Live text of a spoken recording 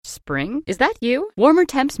Spring? Is that you? Warmer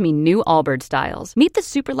temps mean new Allbirds styles. Meet the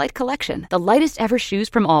Superlight Collection, the lightest ever shoes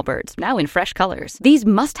from Allbirds, now in fresh colors. These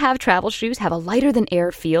must-have travel shoes have a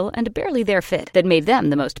lighter-than-air feel and a barely-there fit that made them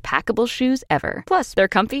the most packable shoes ever. Plus, they're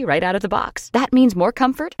comfy right out of the box. That means more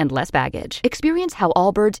comfort and less baggage. Experience how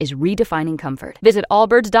Allbirds is redefining comfort. Visit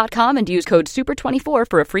allbirds.com and use code SUPER24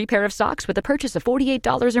 for a free pair of socks with a purchase of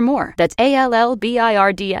 $48 or more. That's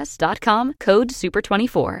ALLBIRDS.com, code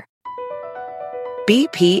SUPER24.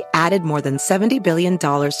 BP added more than $70 billion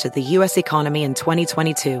to the U.S. economy in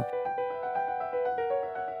 2022.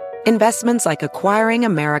 Investments like acquiring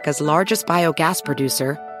America's largest biogas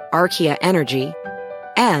producer, Archaea Energy,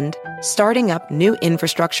 and starting up new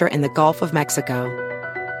infrastructure in the Gulf of Mexico.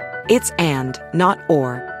 It's and, not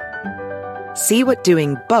or. See what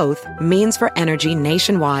doing both means for energy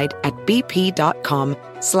nationwide at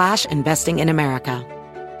bp.com/investing in America.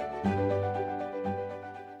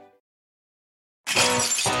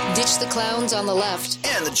 Ditch the clowns on the left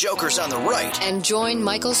and the jokers on the right, and join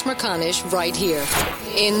Michael Smerconish right here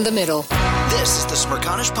in the middle. This is the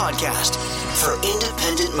Smerconish Podcast for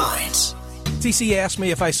independent minds. TC asked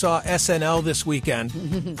me if I saw SNL this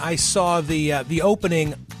weekend. I saw the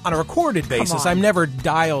opening on a recorded basis. I'm never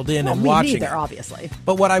dialed in and watching neither, it. Obviously.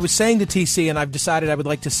 But what I was saying to TC, and I've decided I would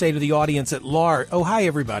like to say to the audience at large, oh, hi,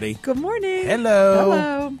 everybody. Good morning.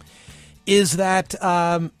 Hello. Is that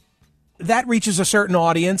that reaches a certain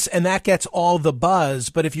audience, and that gets all the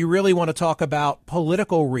buzz. But if you really want to talk about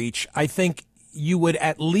political reach, I think you would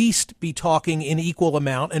at least be talking in equal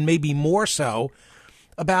amount, and maybe more so,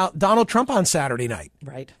 about Donald Trump on Saturday night.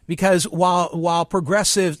 Right. Because while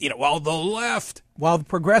progressives, while the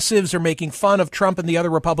progressives are making fun of Trump and the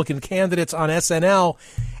other Republican candidates on SNL,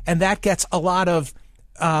 and that gets a lot of,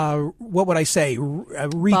 retweets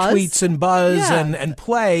and buzz and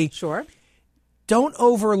play. Sure. Don't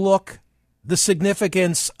overlook the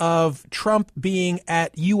significance of Trump being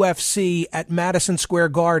at UFC at Madison Square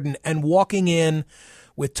Garden and walking in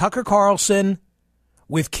with Tucker Carlson,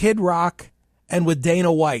 with Kid Rock, and with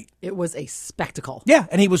Dana White. It was a spectacle. Yeah,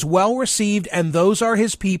 and he was well received, and those are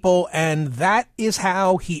his people, and that is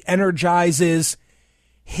how he energizes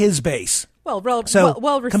his base. Well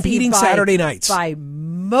received competing Saturday nights by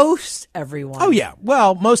most everyone. Oh yeah,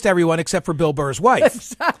 well, most everyone except for Bill Burr's wife.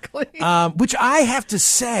 Exactly. Which I have to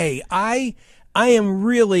say, I am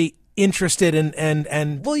really interested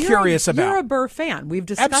and curious about. You're a Burr fan. We've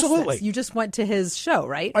discussed Absolutely. this. You just went to his show,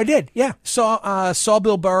 right? I did, yeah. Saw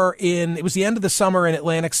Bill Burr it was the end of the summer in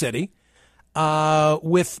Atlantic City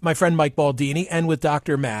with my friend Mike Baldini and with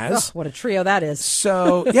Dr. Maz. Oh, what a trio that is.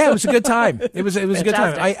 So, yeah, it was a good time. It was a good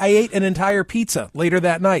time. I ate an entire pizza later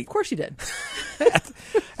that night. Of course you did.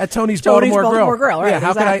 at Tony's Baltimore Grill. Right, yeah,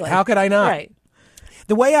 how could I not? Right.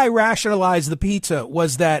 The way I rationalized the pizza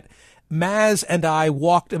was that Maz and I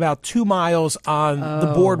walked about 2 miles on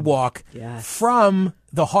the boardwalk from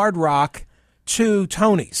the Hard Rock to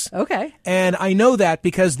Tony's. Okay. And I know that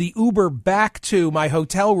because the Uber back to my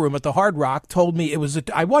hotel room at the Hard Rock told me it was,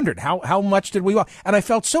 I wondered, how much did we walk? And I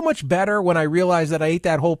felt so much better when I realized that I ate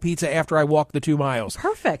that whole pizza after I walked the 2 miles.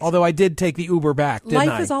 Perfect. Although I did take the Uber back, didn't I?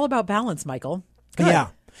 Life is all about balance, Michael. Good. Yeah.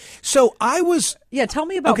 So I was... Yeah, tell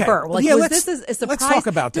me about Burr. Let's talk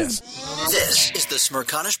about this. This is the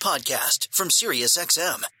Smerconish Podcast from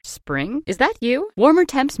SiriusXM. Spring? Is that you? Warmer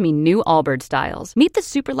temps mean new Allbirds styles. Meet the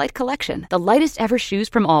Superlight Collection, the lightest ever shoes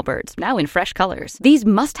from Allbirds, now in fresh colors. These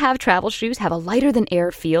must-have travel shoes have a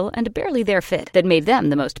lighter-than-air feel and a barely-there fit that made them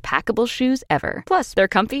the most packable shoes ever. Plus, they're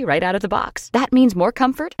comfy right out of the box. That means more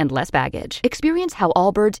comfort and less baggage. Experience how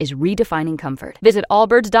Allbirds is redefining comfort. Visit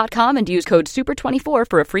allbirds.com and use code SUPER24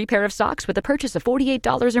 for a free pair of socks with a purchase of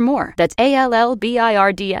 $48 or more. That's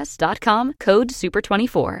ALLBIRDS.com, code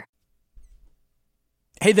SUPER24.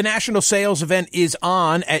 Hey, the national sales event is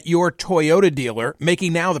on at your Toyota dealer,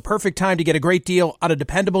 making now the perfect time to get a great deal on a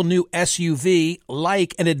dependable new SUV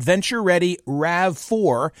like an adventure-ready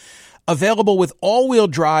RAV4. Available with all-wheel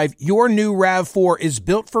drive, your new RAV4 is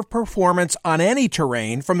built for performance on any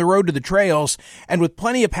terrain, from the road to the trails, and with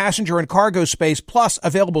plenty of passenger and cargo space, plus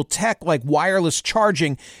available tech like wireless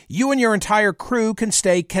charging, you and your entire crew can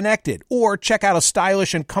stay connected. Or check out a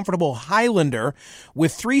stylish and comfortable Highlander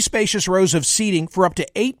with 3 spacious rows of seating for up to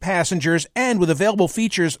 8 passengers and with available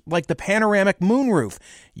features like the panoramic moonroof.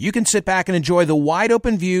 You can sit back and enjoy the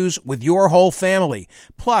wide-open views with your whole family.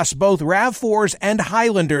 Plus, both RAV4s and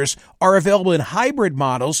Highlanders are available in hybrid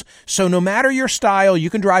models, so no matter your style, you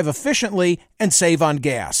can drive efficiently and save on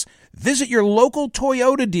gas. Visit your local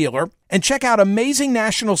Toyota dealer and check out amazing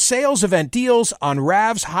national sales event deals on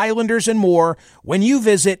RAVs, Highlanders, and more when you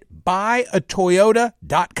visit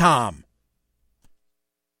buyatoyota.com.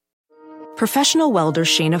 Professional welder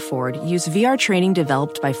Shayna Ford used VR training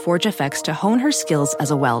developed by ForgeFX to hone her skills as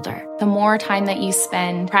a welder. The more time that you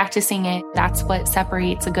spend practicing it, that's what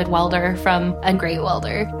separates a good welder from a great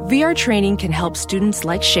welder. VR training can help students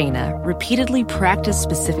like Shayna repeatedly practice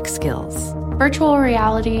specific skills. Virtual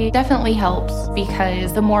reality definitely helps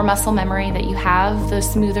because the more muscle memory that you have, the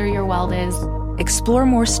smoother your weld is. Explore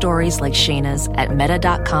more stories like Shayna's at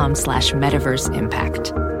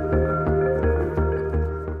meta.com/metaverseimpact.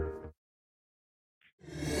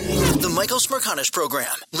 The Michael Smerconish Program.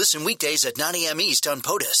 Listen weekdays at 9 a.m. East on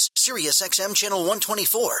POTUS, SiriusXM Channel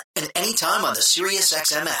 124, and anytime on the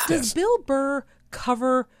SiriusXM app. Does Bill Burr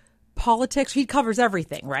cover politics? He covers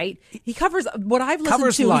everything, right? He covers what I've listened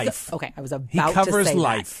Covers to. life. Okay, I was about He covers to say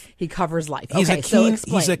life. That. He covers life. He's okay, a keen. so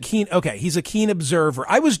explain. He's a keen observer.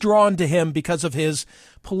 I was drawn to him because of his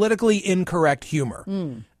politically incorrect humor.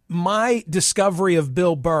 My discovery of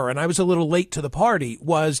Bill Burr, and I was a little late to the party,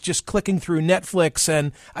 was just clicking through Netflix,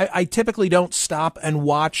 and I typically don't stop and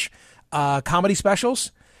watch comedy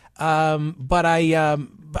specials, but I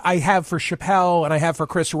have for Chappelle and I have for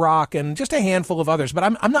Chris Rock and just a handful of others. But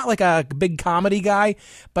I'm not like a big comedy guy.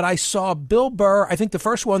 But I saw Bill Burr. I think the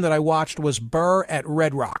first one that I watched was Burr at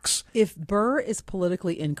Red Rocks. If Burr is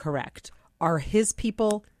politically incorrect, are his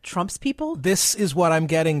people Trump's people? This is what I'm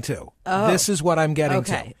getting to. This is what I'm getting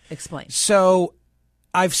to. Okay, explain. So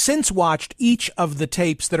I've since watched each of the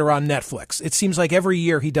tapes that are on Netflix. It seems like every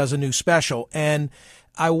year he does a new special. And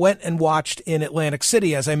I went and watched in Atlantic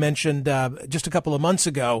City, as I mentioned just a couple of months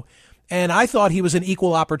ago, and I thought he was an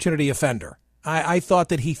equal opportunity offender. I thought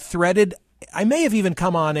that he threaded, I may have even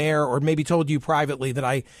come on air or maybe told you privately that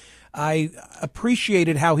I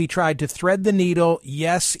appreciated how he tried to thread the needle.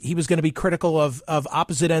 Yes, he was going to be critical of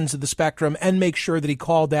opposite ends of the spectrum and make sure that he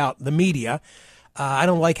called out the media. I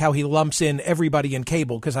don't like how he lumps in everybody in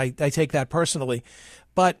cable because I take that personally.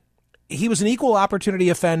 But he was an equal opportunity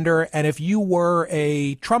offender. And if you were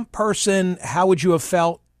a Trump person, how would you have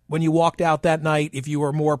felt when you walked out that night? If you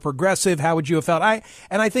were more progressive, how would you have felt? I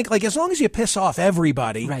think like as long as you piss off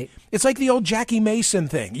everybody, right. It's like the old Jackie Mason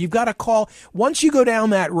thing. You've got to call once you go down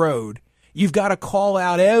that road. You've got to call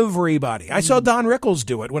out everybody. I saw Don Rickles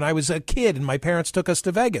do it when I was a kid and my parents took us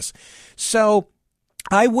to Vegas. So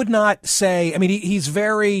I would not say, I mean, he's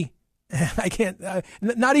very, I can't,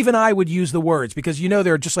 not even I would use the words because,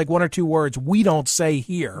 there are just like one or two words we don't say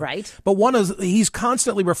here. Right. But he's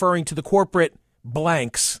constantly referring to the corporate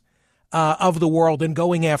blanks of the world and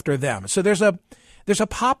going after them. So there's a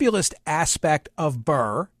populist aspect of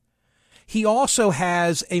Burr. He also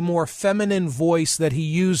has a more feminine voice that he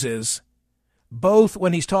uses both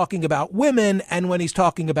when he's talking about women and when he's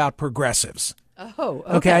talking about progressives. Oh,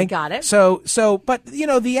 okay, got it. So, but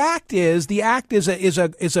the act is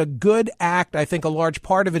a good act. I think a large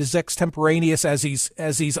part of it is extemporaneous as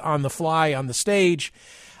he's on the fly on the stage.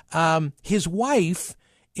 His wife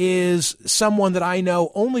is someone that I know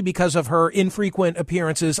only because of her infrequent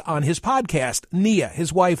appearances on his podcast. Nia,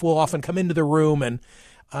 his wife, will often come into the room, and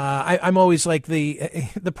I'm always like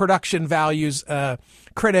the production values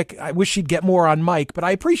critic. I wish she'd get more on mic, but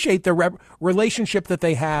I appreciate the relationship that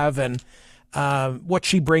they have and what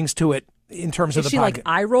she brings to it in terms of the podcast. Is she like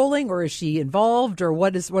eye rolling, or is she involved, or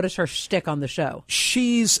what is her shtick on the show?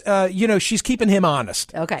 She's she's keeping him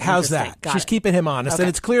honest. Okay, how's that? She's keeping him honest, and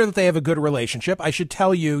it's clear that they have a good relationship. I should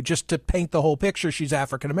tell you, just to paint the whole picture, she's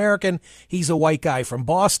African American. He's a white guy from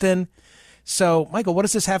Boston. So, Michael, what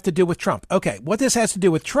does this have to do with Trump? Okay, what this has to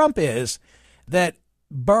do with Trump is that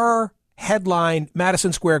Burr headlined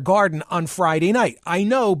Madison Square Garden on Friday night. I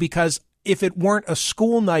know because if it weren't a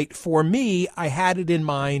school night for me, I had it in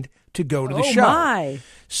mind to go to the show. My.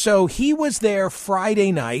 So he was there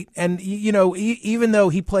Friday night, and even though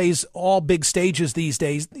he plays all big stages these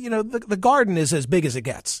days, the Garden is as big as it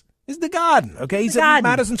gets. It's the Garden, okay? He's at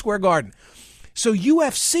Madison Square Garden. So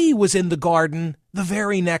UFC was in the Garden the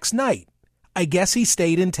very next night. I guess he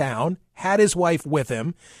stayed in town, had his wife with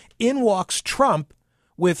him. In walks Trump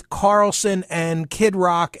with Carlson and Kid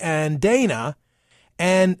Rock and Dana,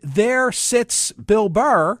 and there sits Bill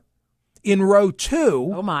Burr in row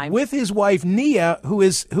 2 with his wife Nia, who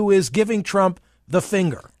is giving Trump the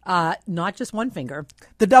finger. Not just one finger.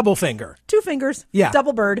 The double finger. 2 fingers. Yeah.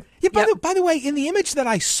 Double bird. Yeah. By the way, in the image that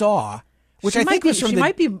I saw, which I think was from she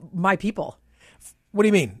might be my people. What do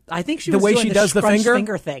you mean? I think she the was way doing she does the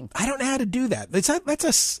finger thing. I don't know how to do that. That's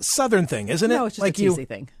a Southern thing, isn't it? No, it's just a TC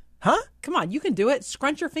thing. Huh? Come on, you can do it.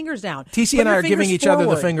 Scrunch your fingers down. TC and I are giving each other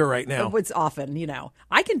the finger right now. It's often,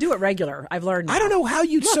 I can do it regular. I've learned now. I don't know how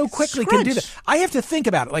you so quickly can do that. I have to think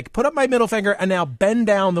about it. Like, put up my middle finger and now bend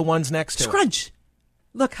down the ones next to it. Scrunch.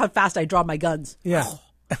 Look how fast I draw my guns. Yeah.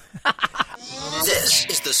 This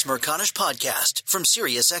is the Smirconish Podcast from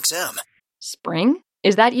SiriusXM. Spring?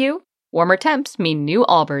 Is that you? Warmer temps mean new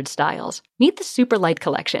Allbirds styles. Meet the Super Light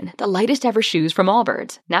Collection, the lightest ever shoes from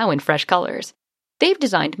Allbirds, now in fresh colors. They've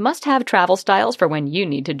designed must-have travel styles for when you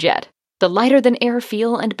need to jet. The lighter-than-air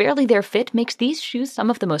feel and barely-there fit makes these shoes some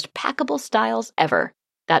of the most packable styles ever.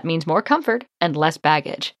 That means more comfort and less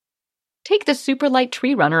baggage. Take the Super Light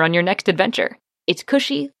Tree Runner on your next adventure. Its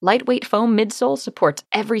cushy, lightweight foam midsole supports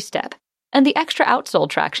every step, and the extra outsole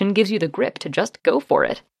traction gives you the grip to just go for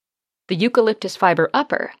it. The eucalyptus fiber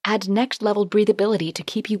upper adds next-level breathability to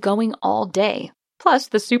keep you going all day. Plus,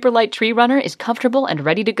 the Super Light Tree Runner is comfortable and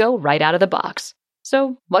ready to go right out of the box.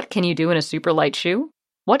 So, what can you do in a super light shoe?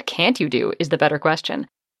 What can't you do is the better question.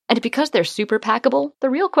 And because they're super packable, the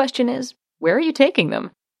real question is, where are you taking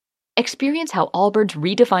them? Experience how Allbirds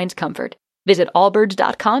redefines comfort. Visit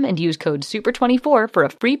allbirds.com and use code SUPER24 for a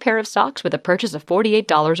free pair of socks with a purchase of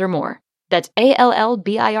 $48 or more. That's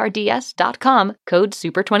ALLBIRDS.com, code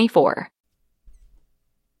SUPER24.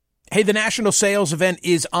 Hey, the national sales event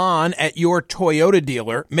is on at your Toyota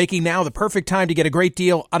dealer, making now the perfect time to get a great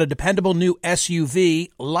deal on a dependable new SUV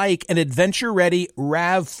like an adventure-ready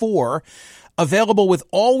RAV4. Available with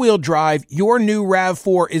all-wheel drive, your new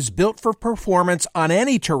RAV4 is built for performance on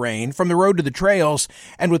any terrain, from the road to the trails,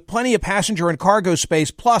 and with plenty of passenger and cargo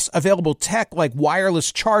space, plus available tech like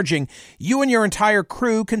wireless charging, you and your entire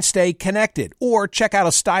crew can stay connected. Or check out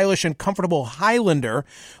a stylish and comfortable Highlander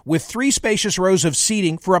with 3 spacious rows of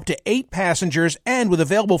seating for up to 8 passengers and with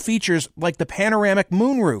available features like the panoramic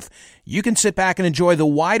moonroof. You can sit back and enjoy the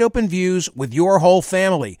wide-open views with your whole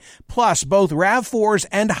family. Plus, both RAV4s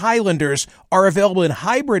and Highlanders are available in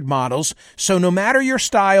hybrid models, so no matter your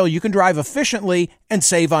style, you can drive efficiently and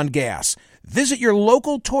save on gas. Visit your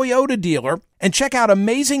local Toyota dealer and check out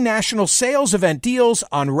amazing national sales event deals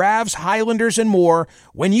on RAVs, Highlanders, and more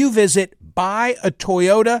when you visit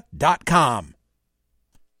buyatoyota.com.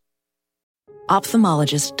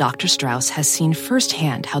 Ophthalmologist Dr. Strauss has seen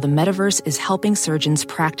firsthand how the metaverse is helping surgeons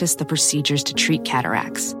practice the procedures to treat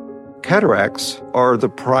cataracts. Cataracts are the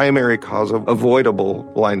primary cause of avoidable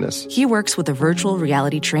blindness. He works with a virtual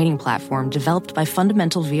reality training platform developed by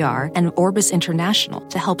Fundamental VR and Orbis International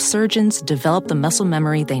to help surgeons develop the muscle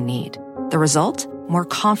memory they need. The result? More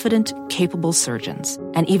confident, capable surgeons.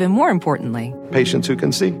 And even more importantly, patients who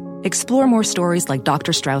can see. Explore more stories like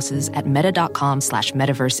Dr. Strauss's at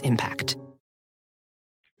meta.com/metaverseimpact.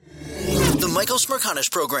 The Michael Smirconish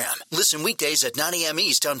Program. Listen weekdays at 9 a.m.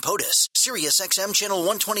 East on POTUS, SiriusXM Channel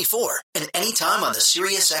 124, and anytime on the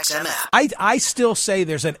SiriusXM app. I still say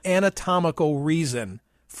there's an anatomical reason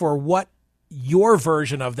for what your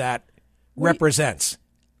version of that represents.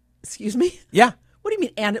 Excuse me? Yeah. What do you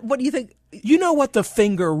mean? And what do you think? You know what the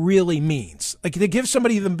finger really means. Like, to give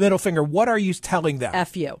somebody the middle finger, what are you telling them?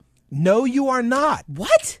 F you. No, you are not.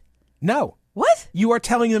 What? No. What? You are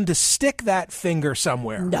telling them to stick that finger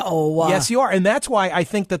somewhere. No. Yes, you are. And that's why I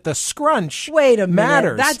think that the scrunch Wait a minute.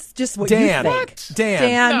 matters. That's just what Dan, you think.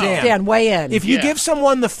 Dan, weigh in. If you give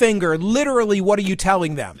someone the finger, literally, what are you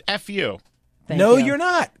telling them? F you. No, you're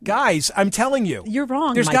not. Guys, I'm telling you. You're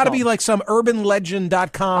wrong, There's got to Michael. be like some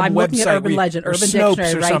urbanlegend.com I'm website. looking at Urban Legend, Urban Snopes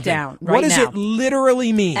Dictionary, or right something. down, right What does now. it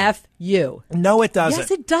literally mean? F you. No, it doesn't.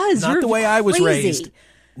 Yes, it does. Not You're the way I was crazy. raised.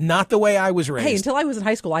 Not the way I was raised. Hey, until I was in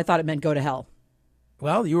high school, I thought it meant go to hell.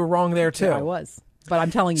 Well, you were wrong there, too. Yeah, I was. But I'm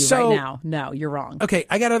telling you right now, no, you're wrong. Okay,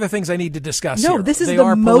 I got other things I need to discuss No, here. this is They the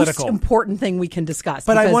are most political. important thing we can discuss.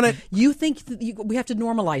 But I because wanna- You think we have to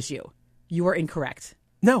normalize you. You are incorrect.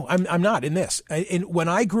 No, I'm not in this. When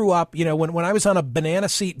I grew up, when I was on a banana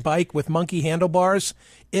seat bike with monkey handlebars,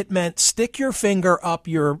 it meant stick your finger up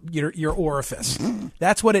your orifice.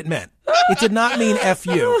 That's what it meant. It did not mean F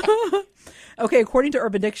you. Okay, according to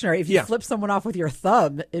Urban Dictionary, if you flip someone off with your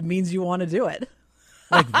thumb, it means you want to do it.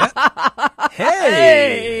 Like that?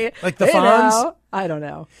 Hey! Like the Fonz? I don't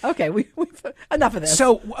know. Okay, we enough of this.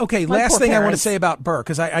 So, okay, My last poor thing I want to parents. say about Burr,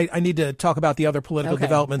 because I need to talk about the other political Okay.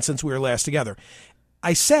 developments since we were last together.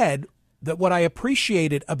 I said that what I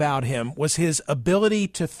appreciated about him was his ability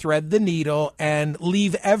to thread the needle and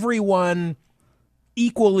leave everyone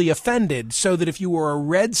equally offended, so that if you were a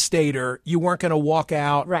red stater, you weren't going to walk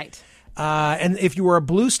out. Right. And if you were a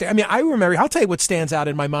blue state, I mean, I remember, I'll tell you what stands out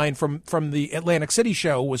in my mind from the Atlantic City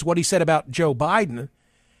show was what he said about Joe Biden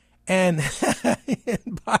and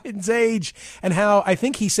Biden's age, and how I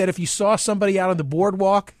think he said if you saw somebody out on the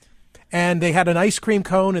boardwalk and they had an ice cream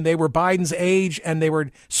cone and they were Biden's age and they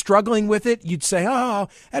were struggling with it, you'd say, oh,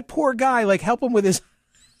 that poor guy, like help him with his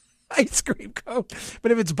ice cream cone.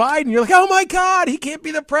 But if it's Biden, you're like, oh my God, he can't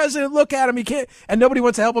be the president. Look at him. He can't. And nobody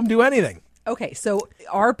wants to help him do anything. Okay, so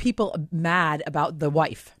are people mad about the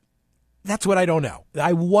wife? That's what I don't know.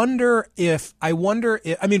 I wonder if, I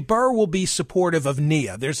mean, Burr will be supportive of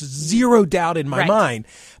Nia. There's zero doubt in my mind,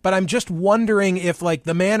 but I'm just wondering if like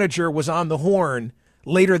the manager was on the horn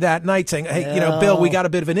later that night saying, hey, Bill, we got a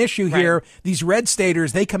bit of an issue here. These red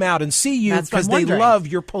staters, they come out and see you because they love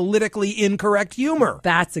your politically incorrect humor.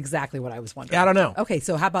 That's exactly what I was wondering. I don't know. Okay,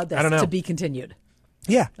 so how about this? I don't know. To be continued.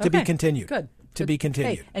 Yeah, to be continued. Good. To be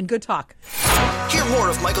continued. Hey, and good talk. Hear more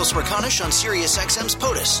of Michael Smerconish on SiriusXM's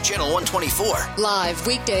POTUS, Channel 124. Live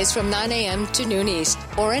weekdays from 9 a.m. to noon East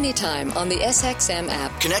or anytime on the SXM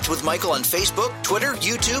app. Connect with Michael on Facebook, Twitter,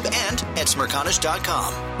 YouTube, and at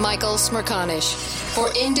Smerconish.com. Michael Smerconish, for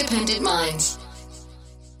independent minds.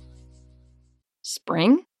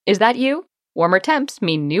 Spring? Is that you? Warmer temps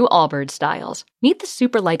mean new Allbirds styles. Meet the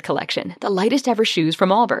Super Light Collection, the lightest ever shoes from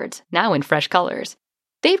Allbirds, now in fresh colors.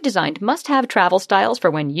 They've designed must-have travel styles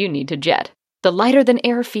for when you need to jet. The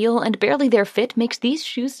lighter-than-air feel and barely-there fit makes these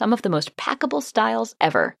shoes some of the most packable styles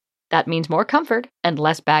ever. That means more comfort and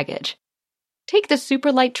less baggage. Take the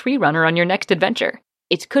Super Light Tree Runner on your next adventure.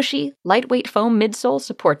 Its cushy, lightweight foam midsole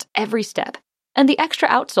supports every step, and the extra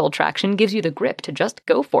outsole traction gives you the grip to just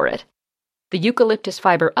go for it. The eucalyptus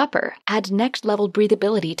fiber upper adds next-level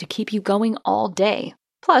breathability to keep you going all day.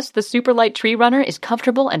 Plus, the Super Light Tree Runner is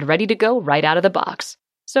comfortable and ready to go right out of the box.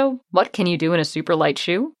 So, what can you do in a super light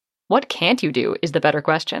shoe? What can't you do is the better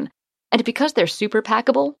question. And because they're super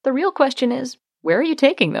packable, the real question is, where are you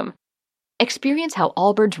taking them? Experience how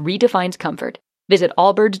Allbirds redefines comfort. Visit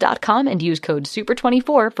allbirds.com and use code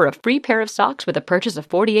SUPER24 for a free pair of socks with a purchase of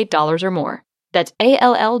 $48 or more. That's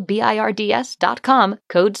ALLBIRDS.com,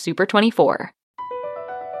 code SUPER24.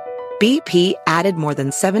 BP added more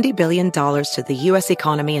than $70 billion to the U.S.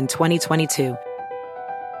 economy in 2022.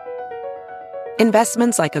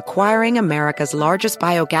 Investments like acquiring America's largest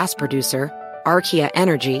biogas producer, Archaea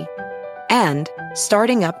Energy, and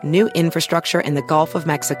starting up new infrastructure in the Gulf of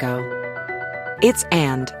Mexico. It's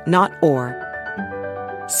and, not or.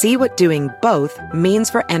 See what doing both means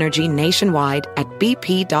for energy nationwide at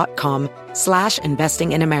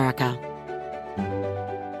bp.com/investing in America.